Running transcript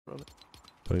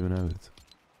don't even have it.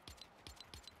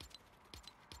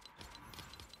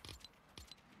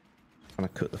 I'm gonna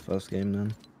cut the first game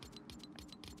then.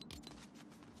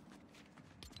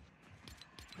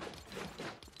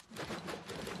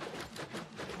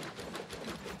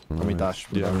 Let me dash.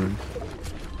 Yeah.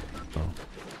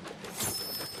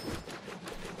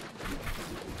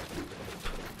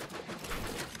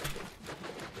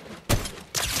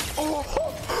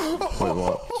 Wait,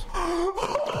 what?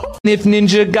 If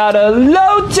Ninja got a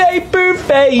low taper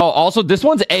fade. Oh, also this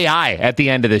one's AI at the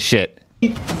end of this shit.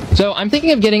 So I'm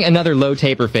thinking of getting another low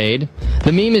taper fade.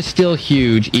 The meme is still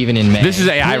huge even in May. This is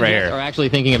AI right here. We're actually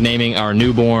thinking of naming our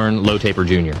newborn low taper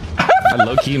junior. I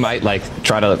low-key might like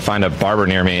try to find a barber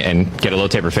near me and get a low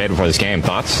taper fade before this game.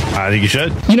 Thoughts? I think you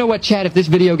should. You know what, Chad? If this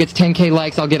video gets 10K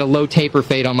likes, I'll get a low taper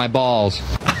fade on my balls.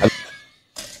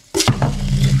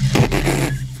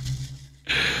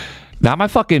 Not my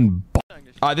fucking.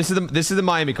 This is the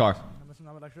Miami car.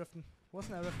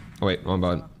 Oh, wait, wrong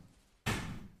button.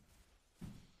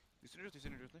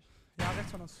 Ja,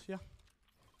 rechts von uns. Hier.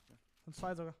 Von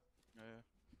zwei sogar. Ja, ja.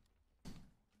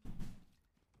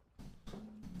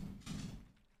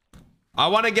 I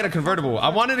want to get a convertible. I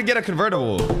wanted to get a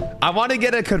convertible. I want to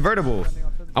get a convertible.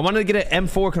 I wanted to get an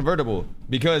M4 convertible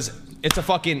because it's a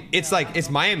fucking. It's like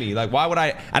it's Miami. Like why would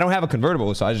I? I don't have a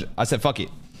convertible, so I said fuck it.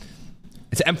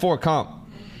 It's an M4 comp.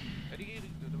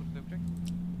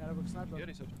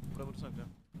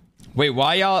 Wait,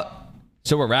 why y'all?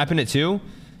 So we're wrapping it too?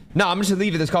 No, I'm just gonna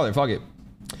leave it this color. Fuck it,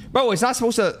 bro. It's not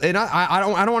supposed to. I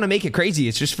don't want to make it crazy.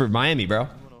 It's just for Miami, bro.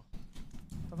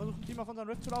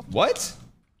 What?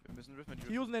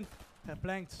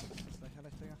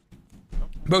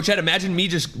 Bro, Chad, imagine me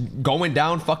just going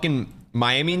down fucking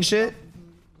Miami and shit.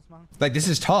 Like this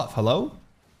is tough. Hello?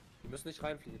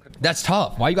 That's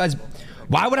tough. Why you guys?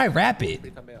 Why would I wrap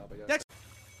it?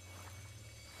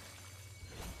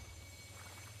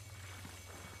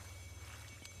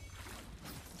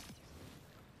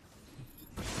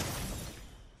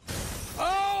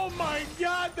 Oh my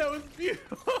god, that was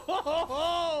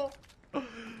beautiful!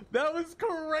 That was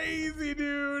crazy,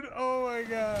 dude. Oh my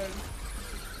god.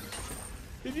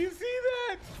 Did you see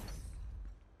that?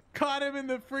 Caught him in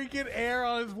the freaking air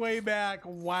on his way back.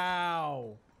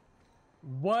 Wow.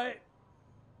 What?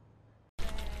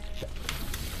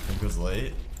 Think it was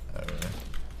late? Okay.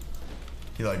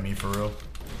 He like me for real.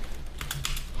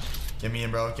 Get me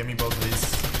in, bro. Get me both of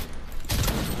these.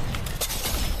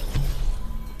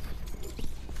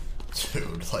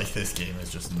 Dude, like this game is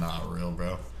just not real,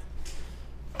 bro.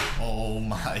 Oh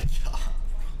my god.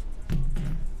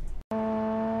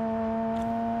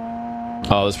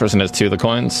 Oh, this person has 2 of the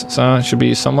coins, so I should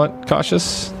be somewhat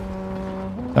cautious.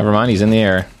 Never mind, he's in the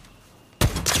air.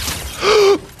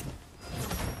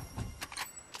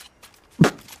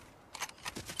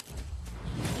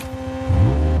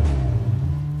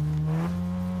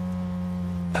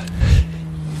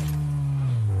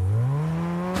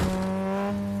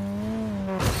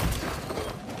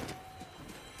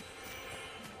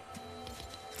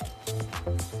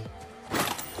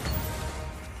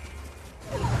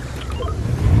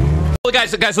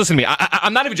 Guys, listen to me.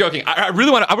 I'm not even joking. I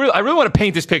really want to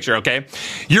paint this picture. Okay,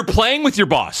 you're playing with your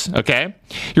boss. Okay,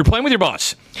 you're playing with your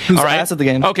boss. Who's all right. ass at the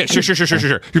game? Okay, sure.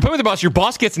 You're playing with the boss. Your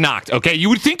boss gets knocked. Okay, you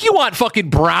would think you want fucking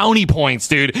brownie points,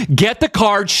 dude. Get the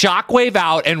card, shockwave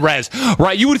out, and res.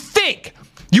 Right? You would think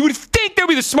that would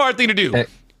be the smart thing to do. Hey,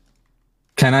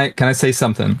 can I say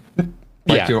something?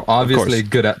 Like Yeah, you're obviously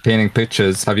good at painting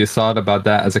pictures. Have you thought about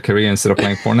that as a career instead of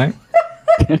playing Fortnite?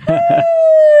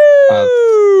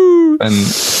 And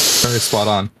very spot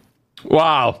on.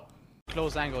 Wow.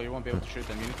 Close angle, you won't be able to shoot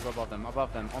them. You need to go above them,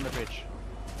 on the bridge.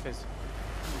 Please.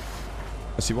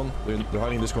 I see one. They're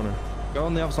hiding in this corner. Go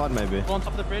on the other side, maybe. Go on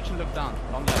top of the bridge and look down.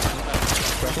 On the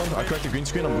left. Crack one. I cracked the green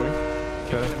screen. I'm going.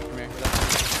 Okay.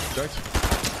 Cracked.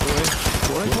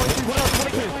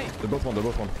 They're both one.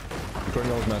 You're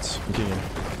currently on with Mats. I'm kicking him.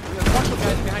 Watch the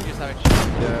guys behind you, Savage.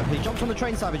 Yeah, he jumped on the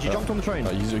train, Savage. He jumped on the train.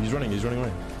 He's running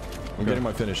away. I'm getting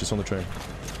my finish. It's on the train.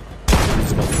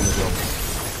 He's about to come as well.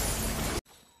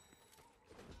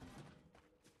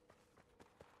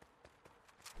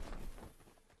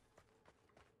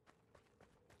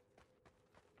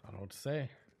 I don't know what to say.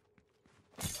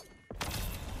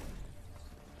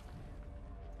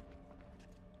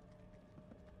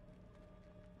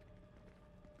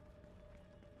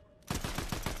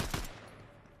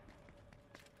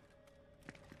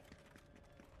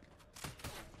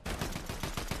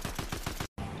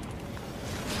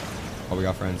 Oh, we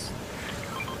got friends.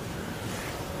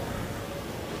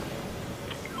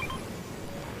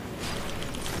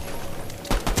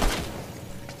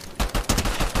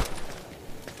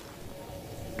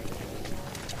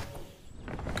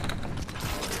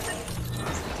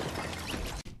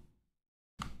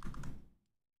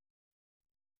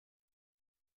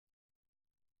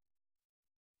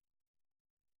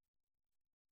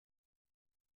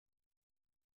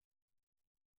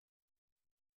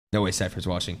 No way Cypher's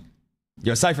watching.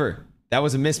 Yo, Cypher, that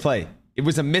was a misplay. It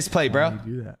was a misplay, bro. Why do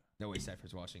you do that? No way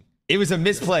Cypher's watching. It was a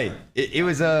misplay. It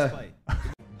was a...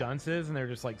 Dunces, and they're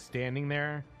just like standing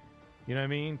there. You know what I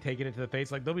mean? Taking it to the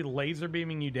face. Like they'll be laser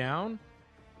beaming you down,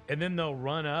 and then they'll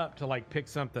run up to like pick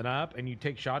something up, and you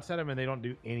take shots at them, and they don't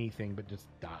do anything but just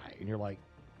die. And you're like,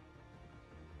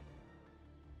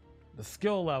 the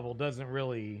skill level doesn't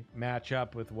really match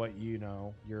up with what you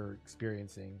know you're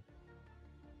experiencing.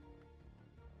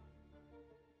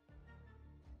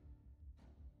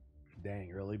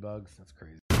 Dang, really, Bugs? That's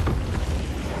crazy.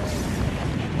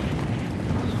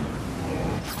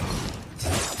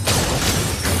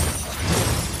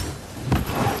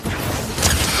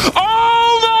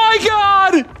 Oh my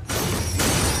god!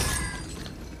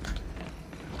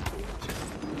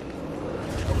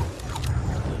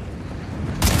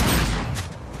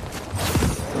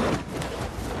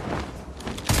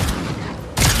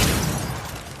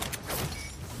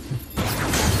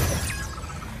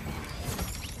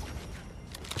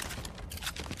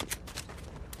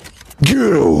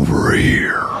 Get over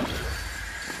here.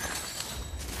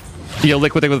 Yo,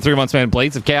 Liquid with the 3 months, man.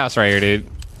 Blades of Chaos right here, dude.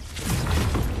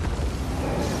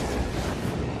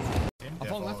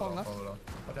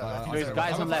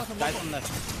 Guys on left. Guys on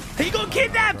left. He got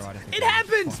kidnapped. It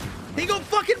happened. He got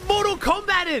fucking Mortal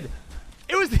Kombated.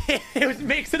 It was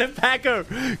Mixon and Paco.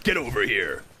 Get over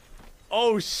here.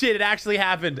 Oh shit! It actually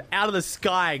happened out of the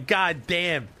sky. God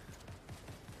damn.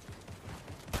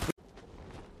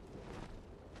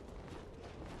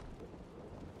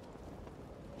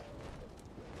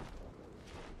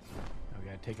 I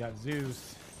gotta take out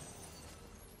Zeus.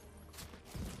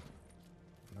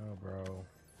 No, bro.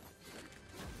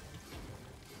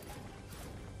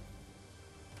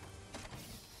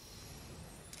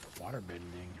 Water bending,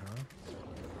 huh?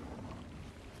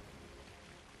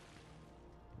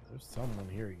 There's someone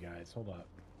here, you guys. Hold up.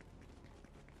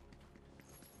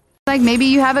 Like maybe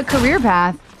you have a career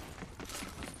path.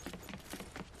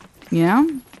 You know?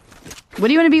 What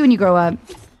do you want to be when you grow up?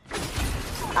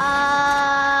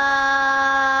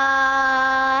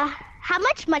 How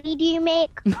much money do you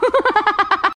make?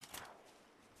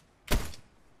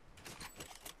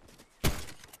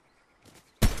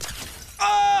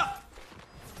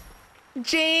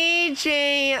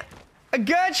 GG.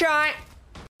 Good try.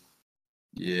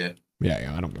 Yeah.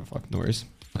 Yeah, I don't give a fuck. No worries.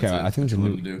 Okay, I think there's a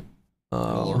new... do.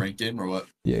 A little rank game or what?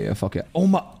 Yeah, fuck it. Oh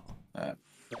my...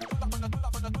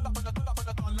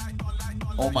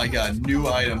 Oh my god, new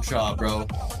item shop, bro.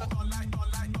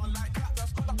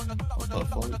 What the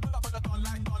fuck?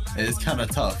 It is kind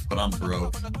of tough, but I'm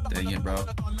broke. Dang it, bro.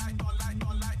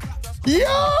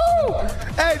 Yo!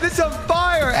 Hey, this is on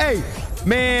fire! Hey!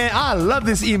 Man, I love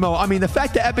this emo. I mean, the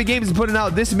fact that Epic Games is putting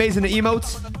out this amazing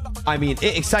emotes, I mean,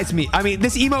 it excites me. I mean,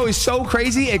 this emo is so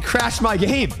crazy, it crashed my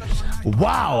game.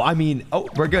 Wow. I mean, oh,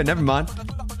 we're good. Never mind.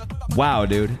 Wow,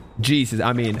 dude. Jesus.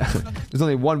 I mean, there's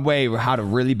only one way how to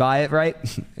really buy it, right?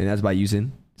 And that's by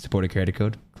using supported creator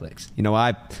code CIix. You know,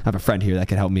 I have a friend here that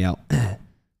can help me out.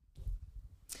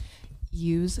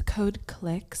 Use code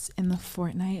CIix in the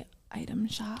Fortnite item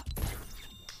shop.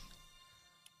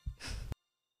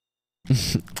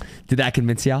 Did that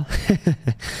convince y'all?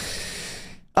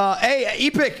 Hey,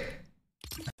 Epic.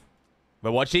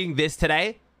 We're watching this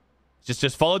today.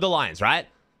 Just follow the lines, right?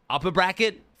 Upper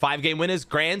bracket, 5-game winners,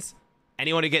 grands.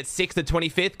 Anyone who gets 6th to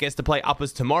 25th gets to play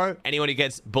uppers tomorrow. Anyone who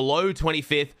gets below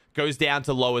 25th goes down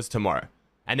to lowers tomorrow.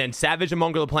 And then Savage and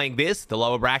Mongrel are playing this, the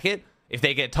lower bracket. If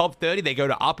they get top 30, they go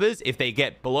to uppers. If they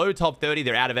get below top 30,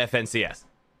 they're out of FNCS.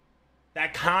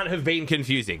 That can't have been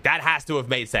confusing. That has to have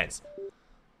made sense.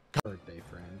 Birthday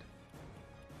friend.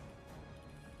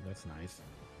 That's nice.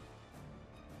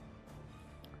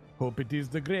 Hope it is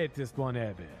the greatest one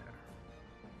ever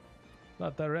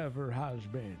that there ever has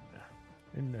been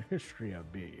in the history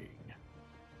of being.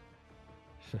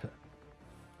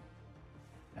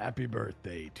 Happy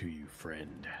birthday to you,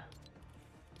 friend.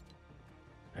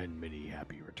 And many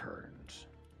happy returns.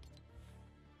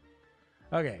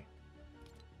 Okay.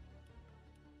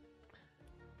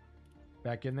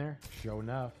 Back in there? Sure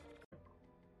enough.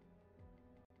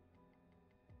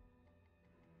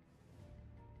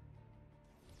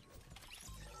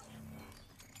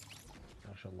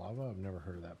 Lava? I've never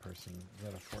heard of that person. Is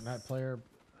that a Fortnite player?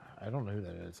 I don't know who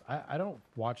that is. I don't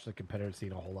watch the competitive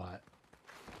scene a whole lot.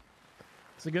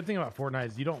 It's a good thing about Fortnite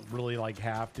is you don't really like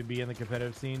have to be in the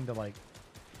competitive scene to like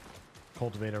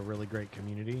cultivate a really great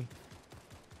community.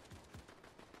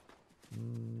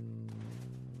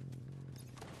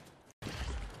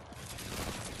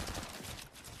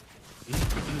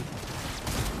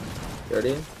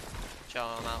 Dirty? Chill,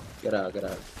 I'm out. Get out, get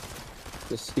out.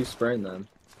 Just keep spraying them.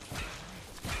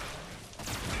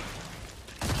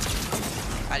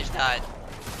 just died.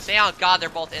 Say on God, they're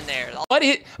both in there. What?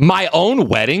 My own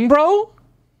wedding, bro?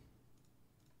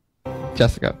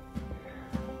 Jessica,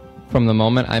 from the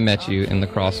moment I met you in La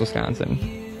Crosse,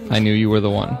 Wisconsin, I knew you were the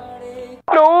one.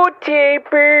 Low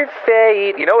taper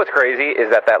fade. You know what's crazy is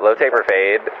that low taper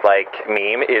fade like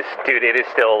meme is, dude, it is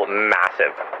still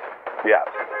massive. Yeah,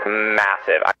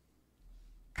 massive.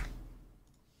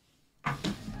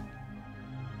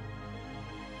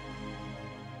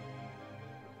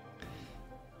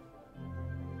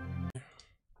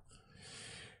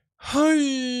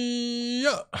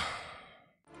 Hiya.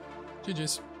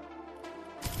 GG's.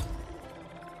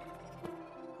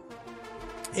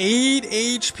 8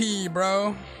 HP,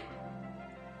 bro.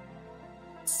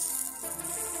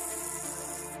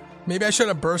 Maybe I should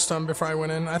have burst him before I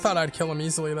went in. I thought I'd kill him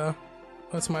easily, though.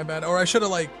 That's my bad. Or I should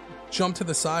have, like, jumped to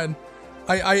the side.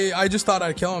 I just thought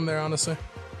I'd kill him there, honestly.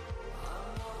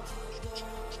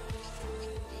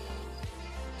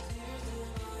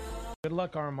 Good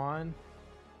luck, Arman.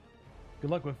 Good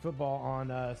luck with football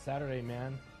on Saturday,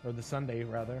 man. Or the Sunday,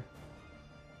 rather.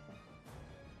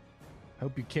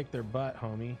 Hope you kick their butt,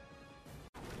 homie.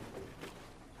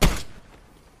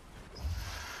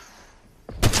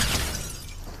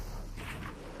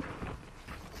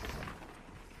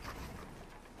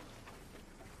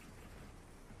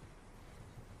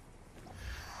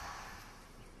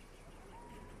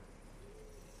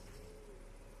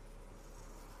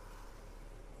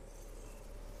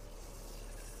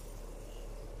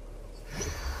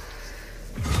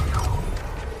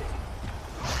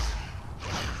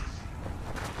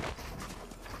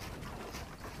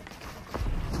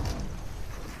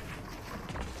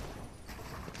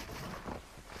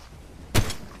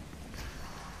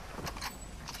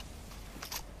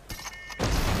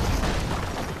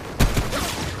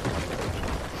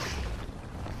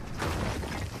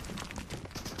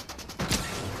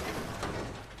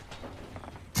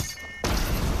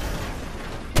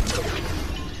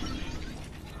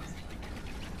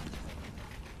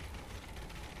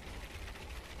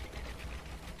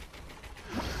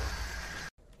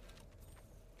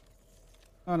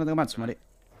 Oh, no tengo match, Mari.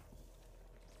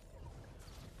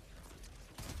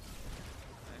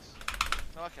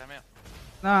 No, que amigo.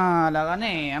 No, la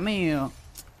gané, amigo.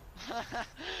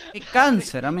 Qué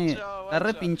cáncer, amigo. La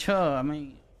repinchó,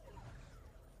 amigo.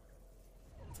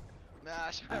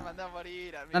 Nah, yo me mandé a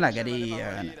morir, amigo. No la quería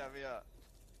ganar.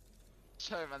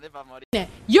 Yo me mandé para morir.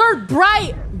 You're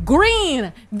bright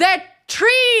green. The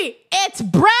tree, it's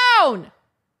brown.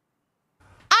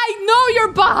 I know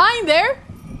you're behind there.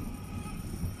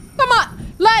 Come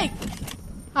on, like,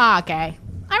 okay,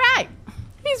 all right.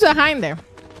 He's behind there.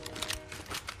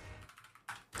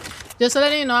 Just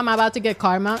letting you know, I'm about to get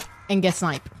Karma and get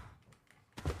Sniped.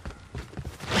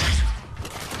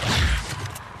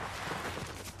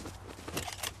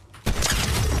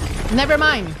 Never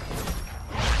mind.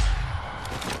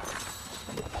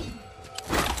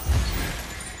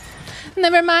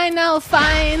 Never mind, I'll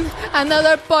find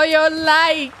another pollo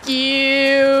like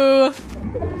you.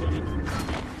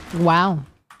 Wow.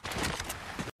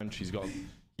 And she's got...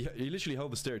 He literally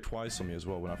held the stair twice on me as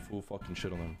well when I full fucking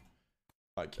shit on him.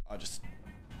 Like, I just...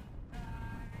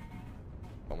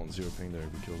 I'm on 0 ping there,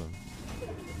 we killed him.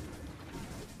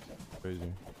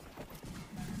 Crazy.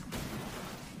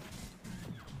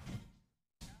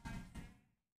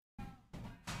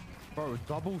 Bro,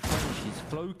 double Frenchies.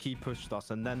 Floki pushed us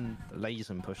and then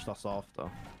Lazen pushed us after.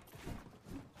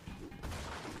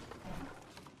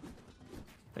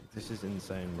 Like, this is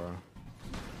insane, bro.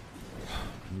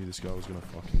 I knew this guy was gonna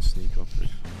fucking sneak up this.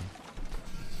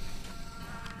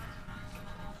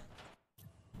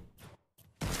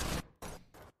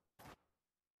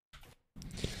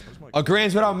 A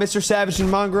Grands without Mr. Savage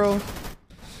and Mongrel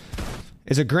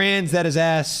is a Grands that is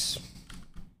ass.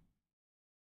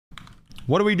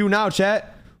 What do we do now,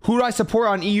 chat? Who do I support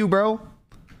on EU, bro?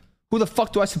 Who the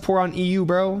fuck do I support on EU,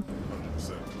 bro?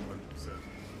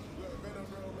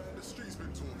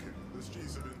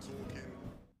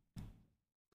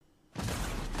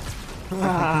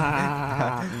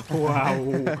 Wow.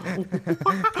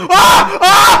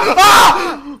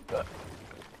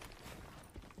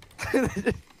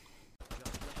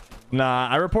 Nah,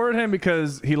 I reported him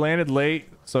because he landed late,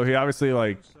 so he obviously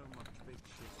like.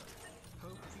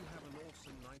 Hope you have an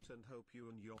awesome night and hope you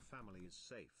and your family is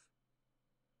safe.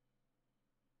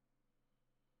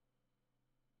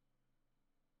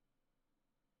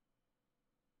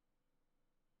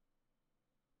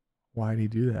 Why'd he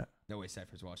do that? No way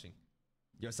Cypher's watching.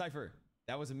 Yo, Cypher,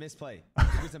 that was a misplay.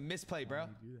 It was a misplay, bro.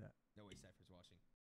 Why'd he do that?